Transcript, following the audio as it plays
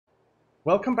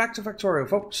Welcome back to Factorio,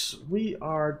 folks. We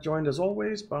are joined as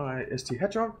always by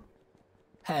STHedgehog.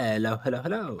 Hello, hello,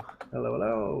 hello. Hello,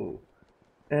 hello.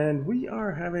 And we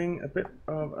are having a bit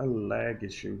of a lag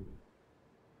issue,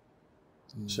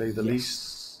 to say the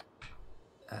least.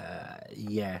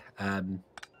 Yeah.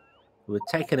 We're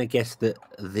taking a guess that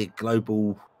the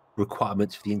global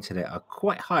requirements for the internet are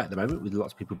quite high at the moment, with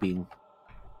lots of people being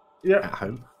Yep, at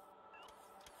home.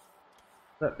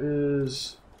 that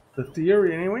is the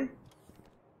theory anyway.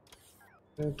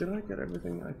 Did I get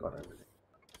everything? I got everything.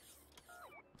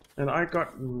 And I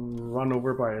got run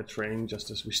over by a train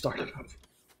just as we started up.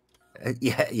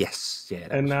 Yes.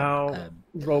 And now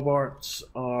robots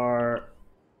are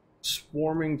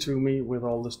swarming to me with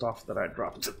all the stuff that I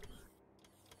dropped.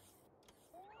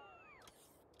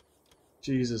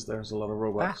 Jesus, there's a lot of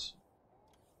robots.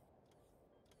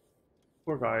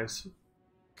 Poor guys.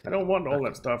 I don't want all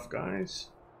that stuff, guys.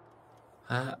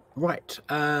 Right.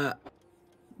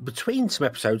 Between some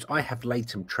episodes, I have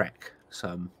laid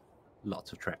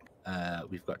lots of track.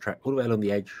 We've got track all the way along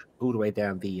the edge, all the way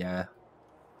down the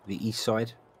east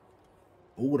side,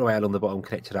 all the way along the bottom,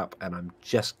 connected up, and I'm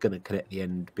just going to connect the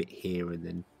end bit here and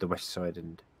then the west side,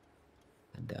 and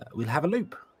we'll have a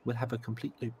loop. We'll have a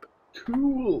complete loop.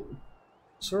 Cool.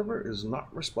 Server is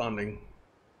not responding.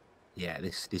 Yeah,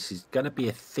 this is going to be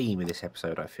a theme in this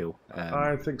episode, I feel.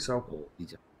 I think so.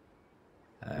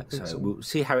 So we'll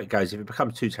see how it goes. If it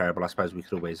becomes too terrible, I suppose we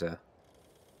could always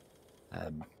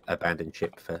abandon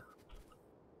ship for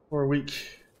a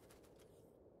week.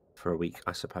 For a week,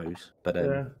 I suppose. But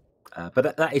yeah.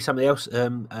 But that is something else.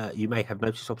 You may have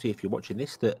noticed, obviously, if you're watching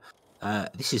this, that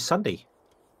this is Sunday,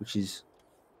 which is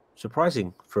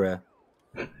surprising for a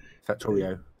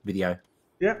Factorio video.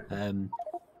 Yeah.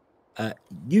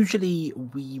 Usually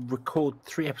we record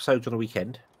 3 episodes on a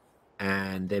weekend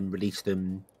and then release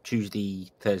them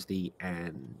Tuesday, Thursday,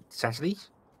 and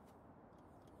Saturdays.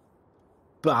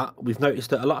 But we've noticed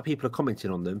that a lot of people are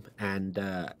commenting on them, and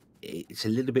it's a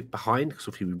little bit behind because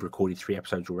obviously we've recorded 3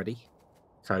 episodes already.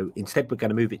 So instead, we're going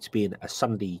to move it to being a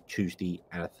Sunday, Tuesday,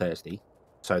 and a Thursday.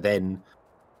 So then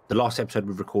the last episode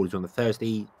we've recorded is on the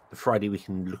Thursday. The Friday, we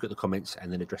can look at the comments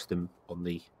and then address them on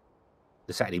the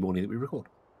Saturday morning that we record.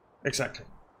 Exactly.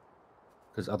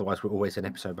 Because otherwise, we're always an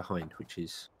episode behind, which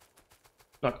is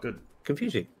not good.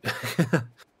 Confusing.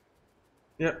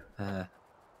 Yeah.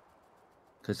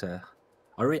 Because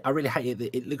I really hate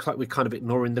it. It looks like we're kind of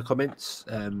ignoring the comments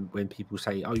when people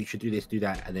say, "Oh, you should do this, do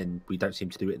that," and then we don't seem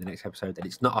to do it in the next episode. And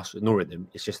it's not us ignoring them;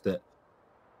 it's just that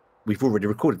we've already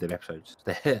recorded them episodes.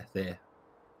 They're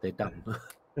done.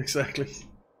 Exactly.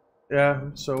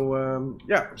 Yeah. So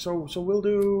So we'll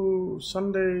do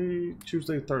Sunday,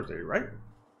 Tuesday, Thursday, right?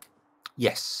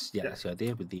 Yes. Yeah, that's the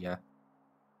idea with the.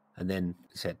 And then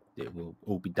I said it will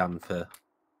all be done for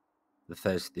the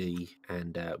Thursday,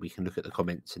 and we can look at the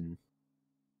comments and.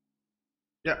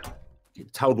 Yeah.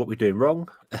 Get told what we're doing wrong.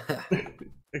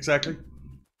 Exactly.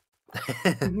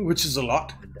 Which is a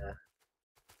lot. And,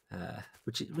 well,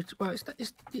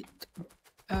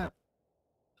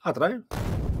 I don't know.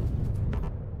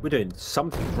 We're doing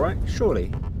something right,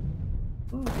 surely.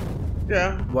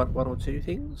 Yeah. One or two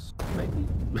things, maybe.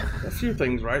 A few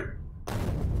things, right?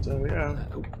 So yeah.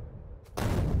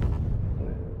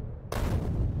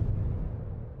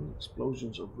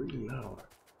 Explosions are really loud.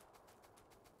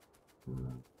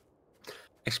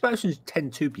 Explosions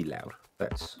tend to be loud.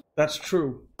 That's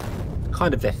true.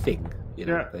 Kind of their thing, you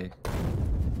know. Yeah.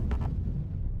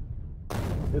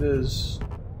 It is.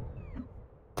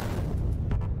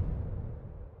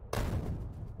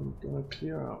 I'm gonna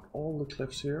clear out all the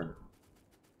cliffs here,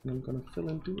 and I'm gonna fill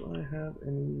in. Do I have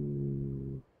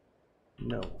any?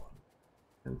 No.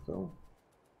 Info.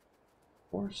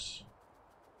 Of course.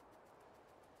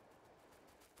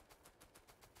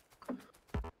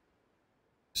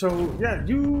 So yeah,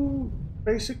 you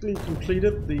basically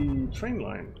completed the train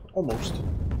line, almost.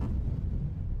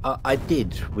 I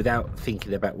did, without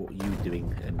thinking about what you were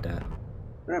doing, and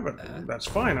yeah, but that's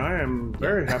fine. I am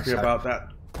very happy about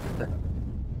that.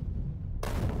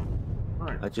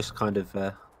 Right. I just kind of,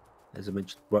 as I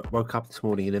mentioned, woke up this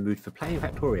morning in a mood for playing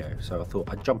Factorio, so I thought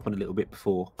I'd jump on a little bit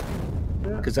before,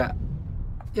 because that,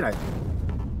 you know,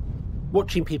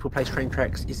 watching people play train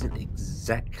tracks isn't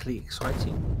exactly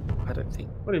exciting. I don't think.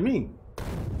 What do you mean?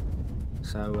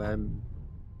 So,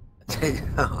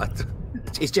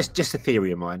 it's just a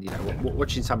theory of mine. You know,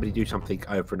 watching somebody do something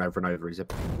over and over and over is a,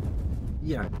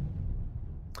 you know,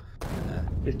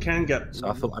 it can get. So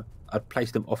I thought I'd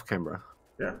place them off camera.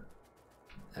 Yeah.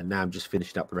 And now I'm just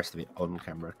finishing up the rest of it on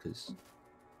camera because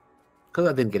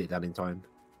I didn't get it done in time.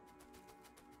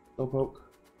 No poke.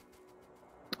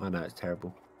 I know, it's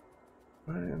terrible.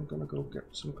 I am gonna go get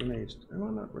some grenades. Am I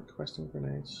not requesting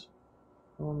grenades?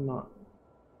 No, I'm not.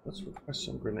 Let's request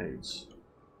some grenades.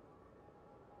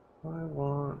 I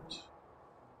want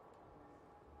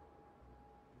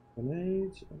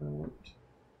grenades, and I want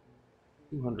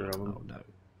 200 of them. Oh no.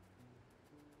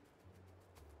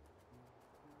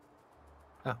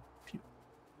 Oh, phew.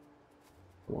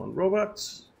 Come on,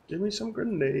 robots, give me some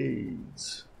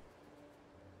grenades.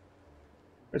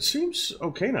 It seems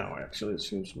okay now, actually. It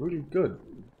seems really good.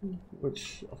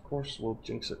 Which, of course, will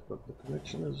jinx it, but the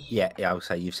connection is... Yeah, I would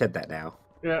say you've said that now.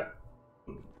 Yeah.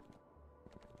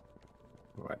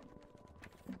 Right.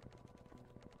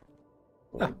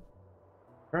 Well,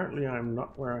 apparently I'm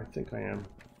not where I think I am.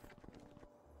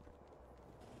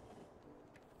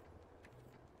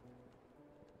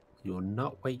 You're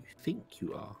not where you think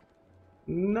you are.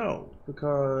 No,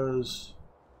 because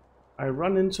I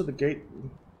run into the gate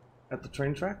at the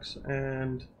train tracks,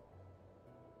 and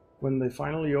when they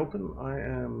finally open, I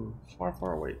am far,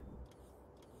 far away.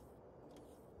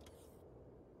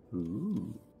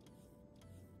 Ooh.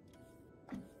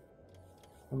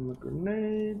 And the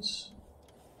grenades.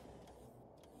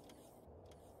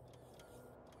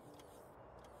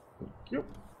 Thank you.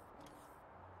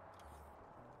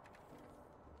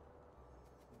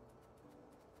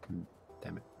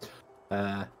 Damn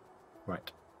it.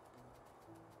 Right.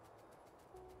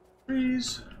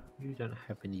 Trees. You don't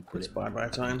have any It's bullet. bye-bye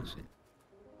time.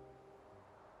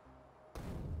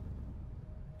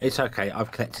 It's okay.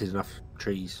 I've collected enough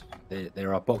trees.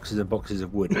 There are boxes and boxes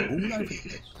of wood all over the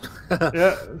place.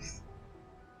 Yeah.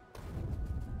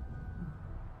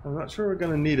 I'm not sure we're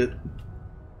gonna need it.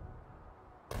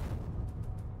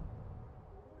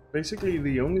 Basically,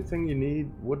 the only thing you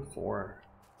need wood for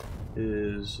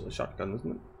is a shotgun,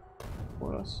 isn't it?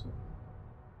 More or less.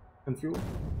 And fuel.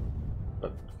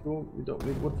 But fuel you don't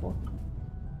need wood for.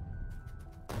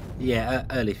 Yeah,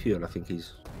 early fuel I think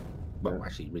is... Well, Yeah.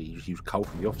 actually, really, you just use coal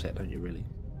from the offset, don't you, really?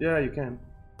 Yeah, you can.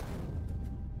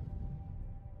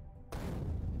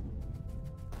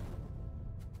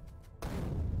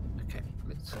 Okay,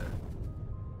 let's...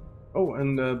 Oh,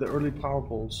 and the early power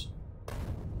poles.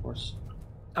 Of course.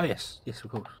 Oh, yes. Yes,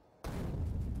 of course.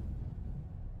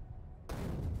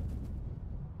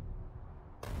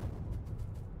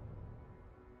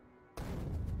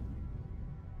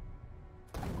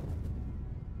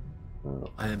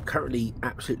 I am currently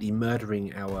absolutely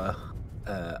murdering our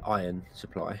iron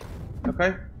supply.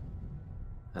 Okay.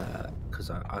 Because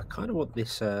I kind of want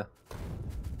this...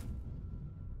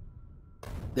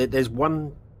 There's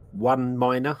one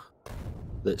miner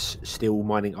that's still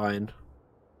mining iron,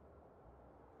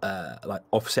 like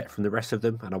offset from the rest of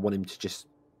them, and I want him to just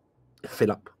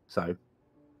fill up. So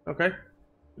Okay.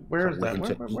 Where is that?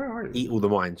 Where are you? Eat all the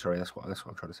mine. Sorry, that's what I'm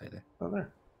trying to say there. Oh,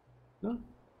 there. No.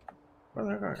 Where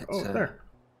there? Let's, Oh, there.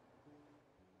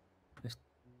 Let's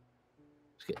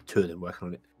get two of them working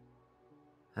on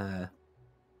it.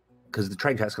 Because the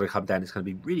train track's going to come down. It's going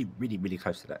to be really, really, really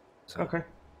close to that. So. Okay.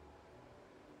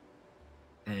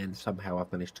 And somehow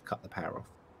I've managed to cut the power off.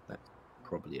 That's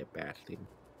probably a bad thing.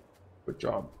 Good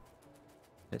job.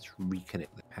 Let's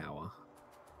reconnect the power.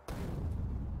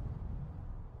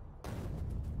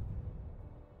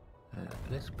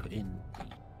 Let's put in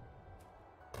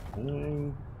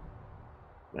the...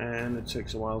 And it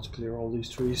takes a while to clear all these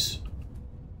trees.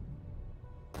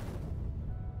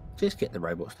 Just get the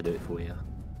robots to do it for you.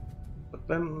 But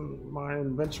then my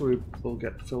inventory will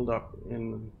get filled up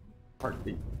in a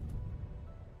heartbeat.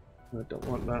 I don't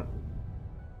want that.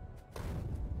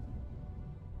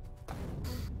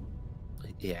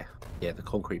 Yeah, the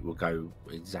concrete will go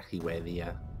exactly where the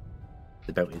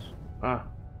belt is. Ah.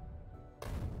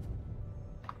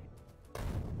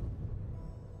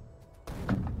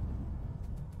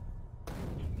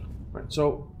 Right,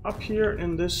 so up here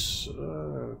in this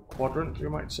quadrant, you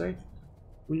might say,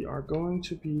 we are going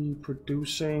to be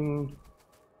producing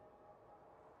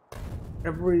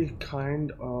every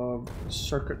kind of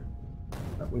circuit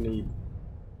that we need.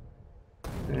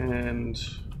 And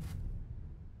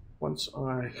once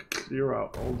I clear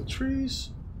out all the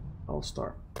trees, I'll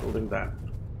start building that.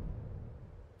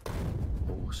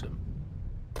 Awesome.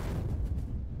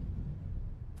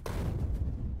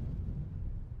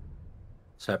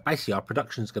 So basically our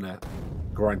production's going to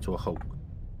grind to a halt.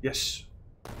 Yes.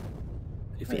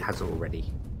 If it hasn't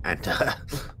already. And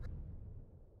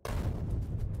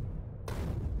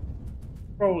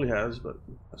probably has, but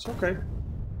that's okay.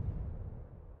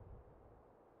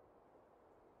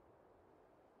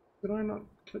 Did I not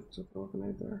click to throw a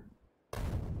grenade there?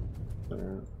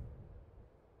 There.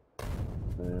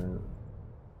 There.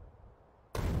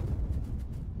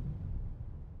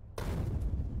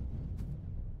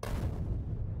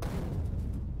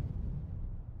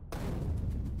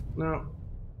 Now,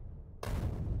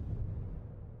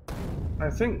 I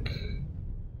think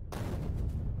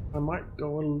I might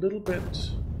go a little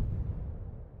bit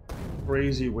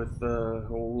crazy with the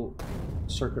whole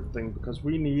circuit thing because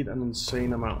we need an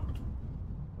insane amount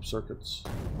of circuits.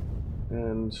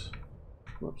 And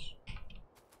whoops.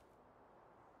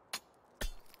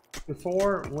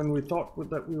 Before, when we thought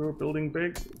that we were building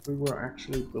big, we were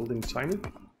actually building tiny.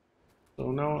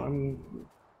 So now I'm...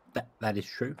 That is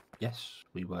true. Yes,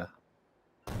 we were.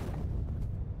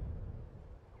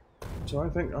 So I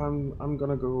think I'm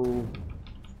gonna go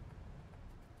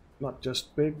not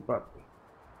just big, but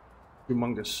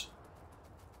humongous.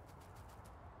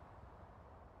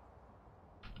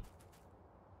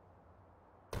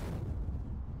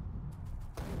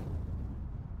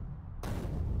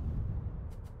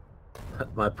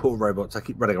 My poor robots, I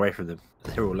keep running away from them.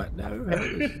 They're all like, no,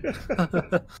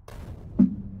 help us.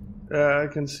 I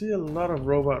can see a lot of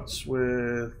robots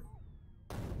with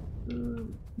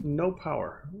no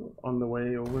power on the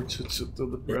way over to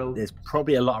the rail. There's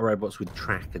probably a lot of robots with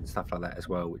track and stuff like that as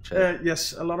well, which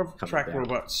yes, a lot of track down.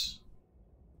 robots.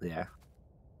 Yeah.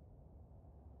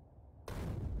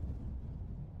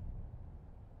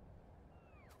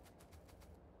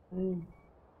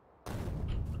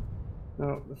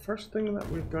 Now, the first thing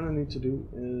that we're gonna need to do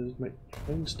is make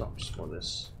train stops for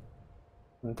this.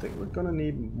 I think we're gonna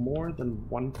need more than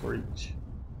one for each.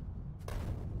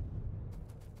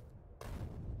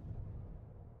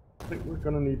 I think we're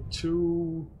gonna need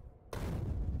 2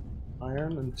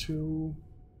 iron and 2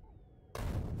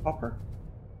 copper.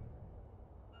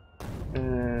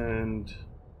 And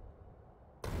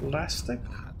plastic.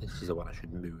 This is the one I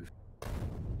should move.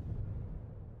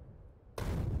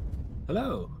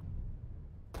 Hello.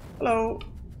 Hello.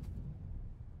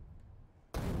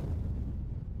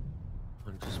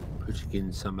 I'm just putting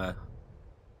in some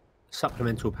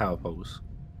supplemental power poles.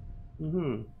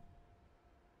 Mm-hmm.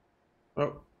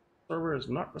 Oh, server is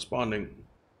not responding.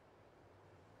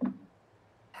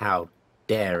 How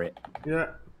dare it?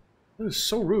 Yeah, that is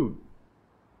so rude.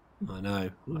 I know.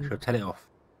 I shall tell it off.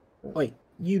 Wait,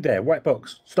 you there, white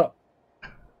box? Stop.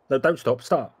 No, don't stop.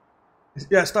 Start.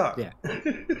 Yeah, stop. Yeah.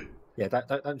 Yeah,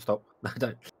 don't stop. No,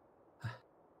 don't.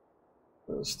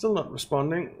 Still not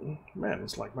responding. Man,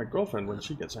 it's like my girlfriend when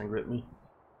she gets angry at me.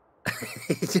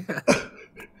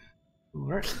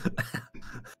 Alright.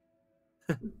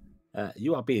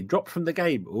 You are being dropped from the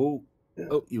game. Oh, Yeah.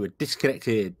 Oh, you were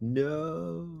disconnected.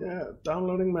 No. Yeah,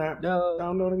 downloading map. No.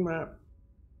 Downloading map.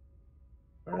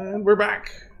 And we're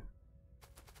back.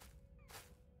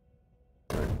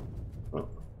 Right. Oh.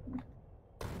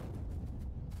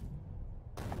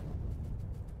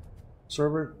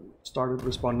 Server started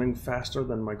responding faster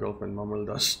than my girlfriend normally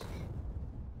does.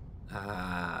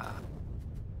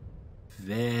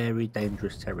 Very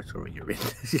dangerous territory you're in.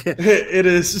 It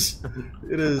is.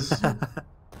 It is.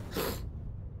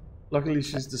 Luckily,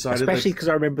 she's decided. Especially because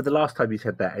I remember the last time you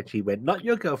said that, and she went, "Not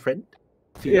your girlfriend,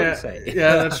 fiance."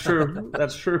 Yeah, that's true.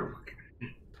 That's true.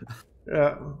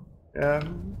 Yeah, yeah.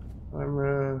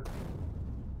 I'm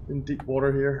in deep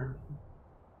water here.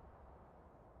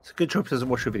 It's a good job she doesn't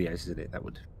watch your videos, isn't it? That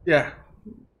would. Yeah,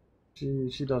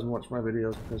 she doesn't watch my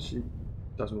videos because she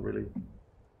doesn't really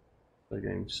play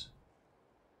games,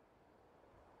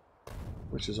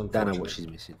 which is unfortunate. Don't know what she's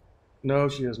missing. No,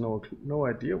 she has no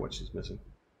idea what she's missing.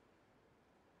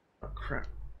 Oh crap!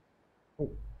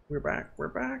 Oh, we're back. We're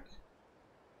back.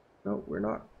 No, we're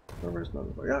not. Where's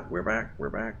another? Yeah, we're back. We're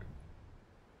back.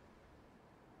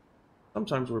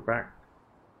 Sometimes we're back.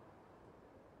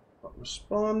 Not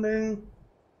responding.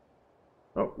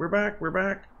 Oh, we're back. We're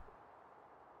back.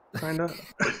 Kinda.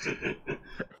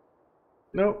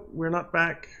 No, we're not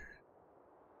back.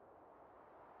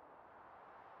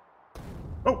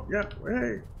 Oh, yeah.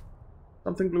 Hey.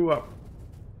 Something blew up,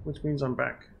 which means I'm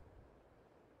back.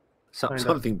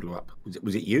 Something blew up.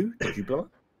 Was it you? Did you blow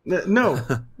up? No.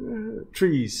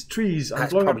 Trees. I'm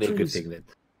That's blowing probably up a trees. good thing then.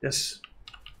 Yes.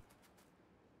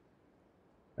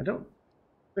 I don't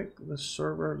think the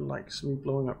server likes me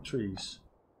blowing up trees.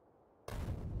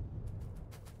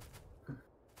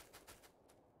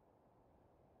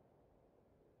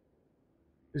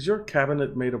 Is your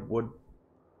cabinet made of wood?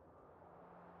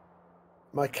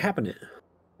 My cabinet?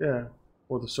 Yeah.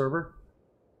 Or the server?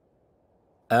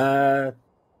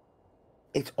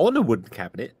 It's on a wooden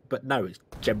cabinet, but no, it's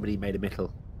generally made of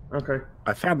metal. Okay.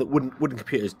 I found that wooden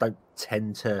computers don't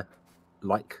tend to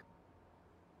like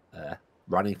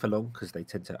running for long because they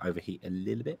tend to overheat a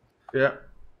little bit. Yeah.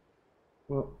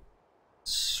 Well, it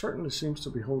certainly seems to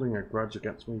be holding a grudge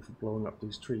against me for blowing up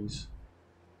these trees.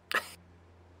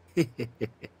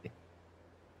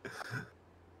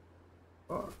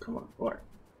 Oh, come on, boy.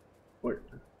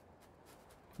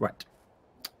 Right.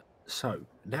 So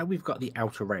now we've got the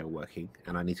outer rail working,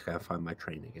 and I need to go and find my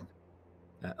train again.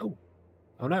 Oh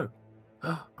no!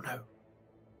 Oh no!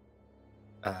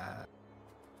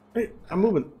 Hey, I'm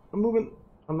moving.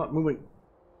 I'm not moving.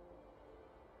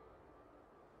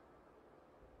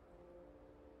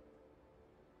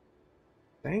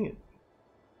 Dang it.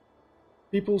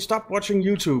 People, stop watching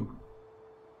YouTube.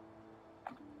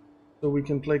 So we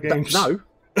can play games. No.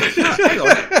 Hang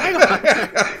on.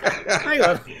 Hang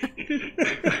on.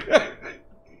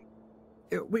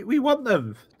 We want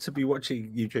them to be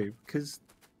watching YouTube because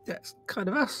that's kind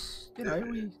of us, you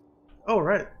know. Oh,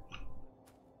 right.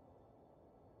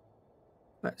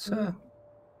 That's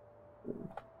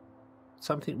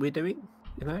something we're doing,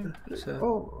 you know.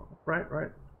 Oh,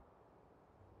 right.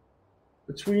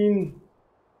 Between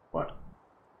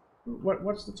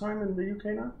what's the time in the UK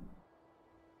now?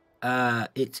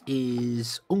 It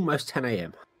is almost 10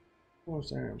 a.m. Almost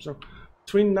 10 a.m. So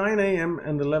between 9 a.m.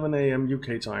 and 11 a.m.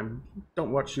 UK time,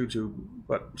 don't watch YouTube,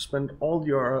 but spend all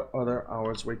your other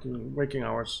hours, waking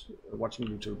hours, watching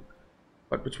YouTube.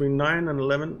 But between 9 and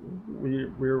 11,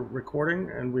 we're recording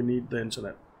and we need the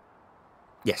internet.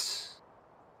 Yes.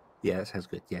 Yeah, that sounds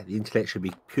good. Yeah, the internet should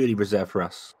be purely reserved for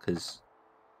us because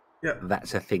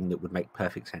that's a thing that would make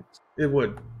perfect sense. It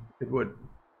would.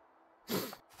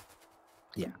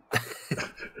 Yeah.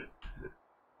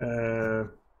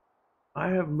 I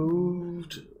have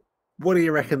moved. What do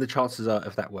you reckon the chances are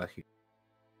of that working?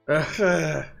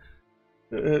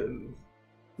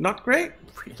 Not great.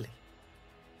 Really?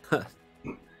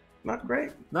 Not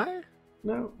great. No?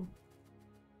 No.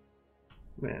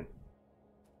 Man.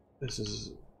 This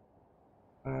is...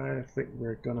 I think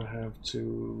we're gonna have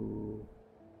to...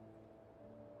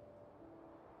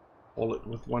 call it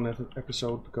with one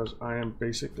episode because I am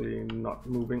basically not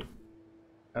moving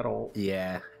at all.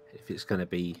 Yeah, if it's gonna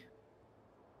be...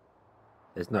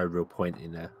 There's no real point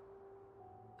in there.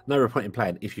 No real point in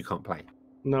playing if you can't play.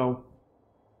 No.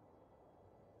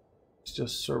 It's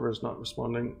just servers not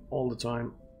responding all the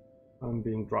time. I'm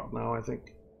being dropped now, I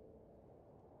think.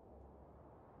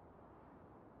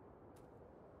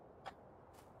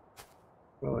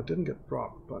 Well, I didn't get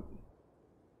dropped, but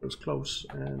it was close,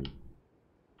 and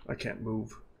I can't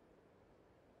move.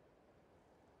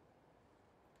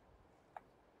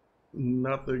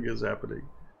 Nothing is happening.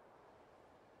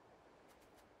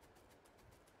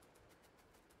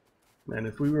 Man,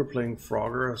 if we were playing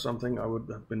Frogger or something, I would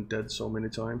have been dead so many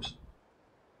times.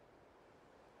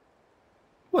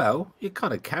 Well, you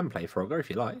kind of can play Frogger if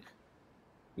you like.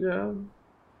 Yeah.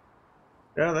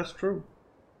 Yeah, that's true.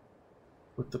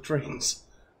 With the trains.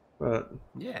 But...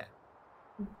 yeah.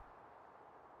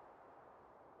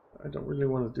 I don't really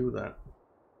want to do that.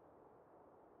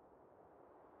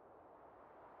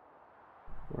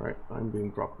 Alright, I'm being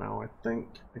dropped now, I think.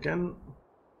 Again.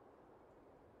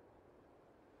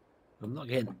 I'm not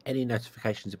getting any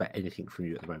notifications about anything from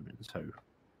you at the moment, so...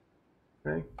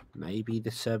 Okay. Maybe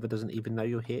the server doesn't even know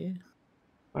you're here?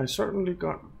 I certainly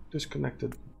got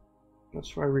disconnected. Let's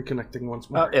try reconnecting once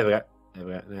more. Oh, there we go. There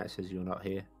we go. Now it says you're not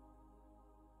here.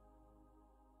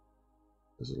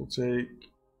 Because it'll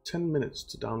take 10 minutes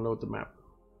to download the map.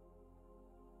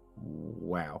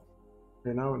 Wow.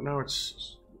 Okay, now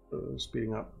it's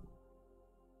speeding up.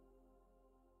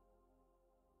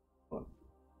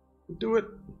 Do it.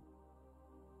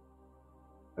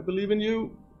 I believe in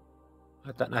you.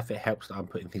 I don't know if it helps that I'm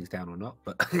putting things down or not,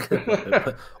 but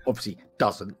obviously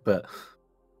doesn't. But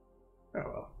oh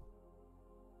well.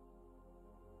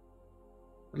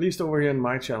 At least over here in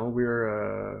my channel,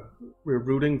 we're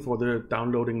rooting for the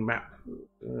downloading map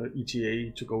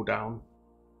ETA to go down.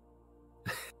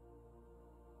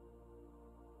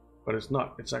 But it's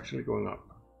not. It's actually going up.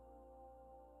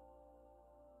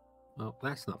 Well,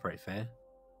 that's not very fair.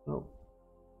 No.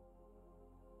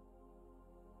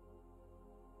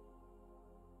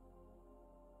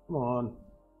 Come on.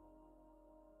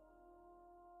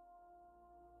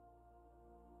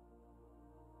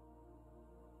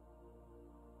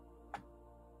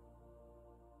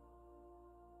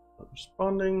 Not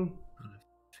responding. Trying to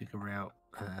figure out.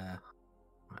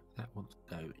 Right, that wants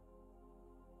to go.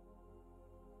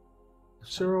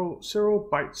 0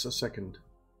 bytes a second.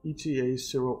 ETA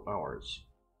 0 hours.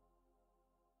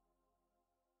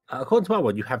 According to my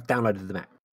one, you have downloaded the map.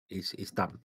 It's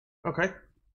done. Okay.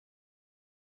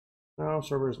 Now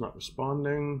server is not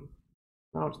responding.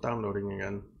 Now it's downloading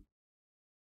again.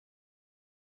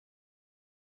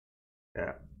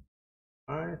 Yeah.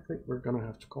 I think we're gonna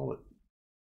have to call it.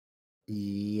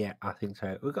 Yeah, I think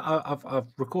so.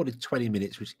 I've recorded 20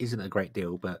 minutes, which isn't a great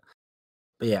deal, but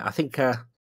yeah, I think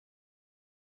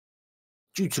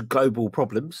due to global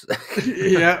problems.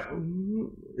 Yeah,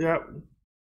 Yeah.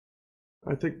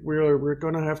 I think we're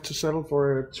gonna have to settle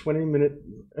for a 20-minute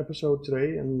episode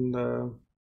today, and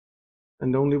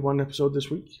only one episode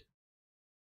this week.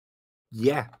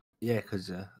 Yeah,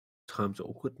 because times are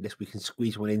awkward unless we can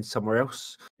squeeze one in somewhere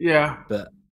else. Yeah. But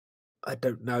I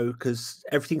don't know because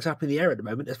everything's up in the air at the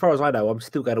moment. As far as I know, I'm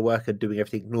still going to work and doing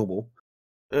everything normal.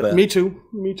 But Me too.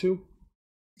 Me too.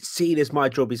 seeing as my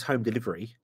job is home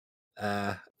delivery,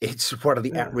 it's one of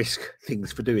the Yeah. at-risk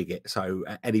things for doing it. So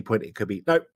at any point it could be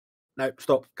nope,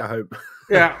 stop, go home.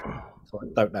 Yeah. So I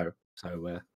don't know.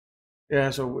 So Yeah.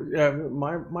 So yeah,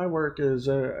 my work is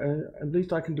at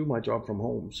least I can do my job from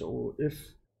home. So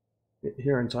if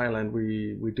here in Thailand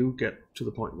we do get to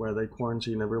the point where they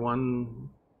quarantine everyone,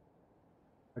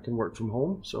 I can work from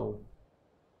home. So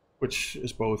which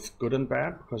is both good and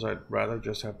bad because I'd rather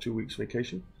just have 2 weeks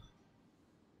vacation.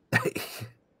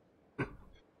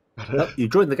 you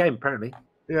joined the game apparently.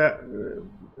 Yeah.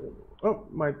 Oh,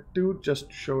 my dude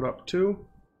just showed up too,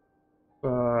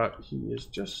 but he is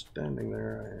just standing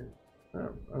there.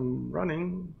 I'm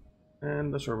running,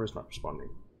 and the server's not responding.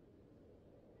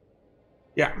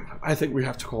 Yeah, I think we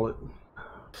have to call it.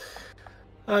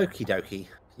 Okie dokie.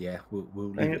 Yeah, we'll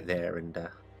leave it there, and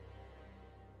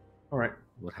all right,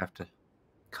 we'll have to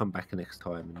come back next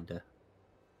time. And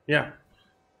yeah.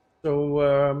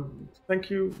 So thank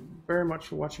you very much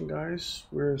for watching, guys.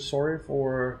 We're sorry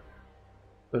for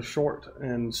the short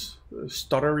and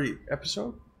stuttery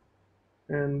episode,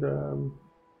 and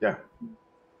yeah,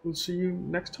 we'll see you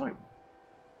next time.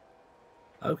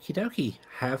 okie dokie.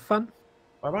 Have fun.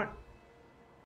 Bye bye.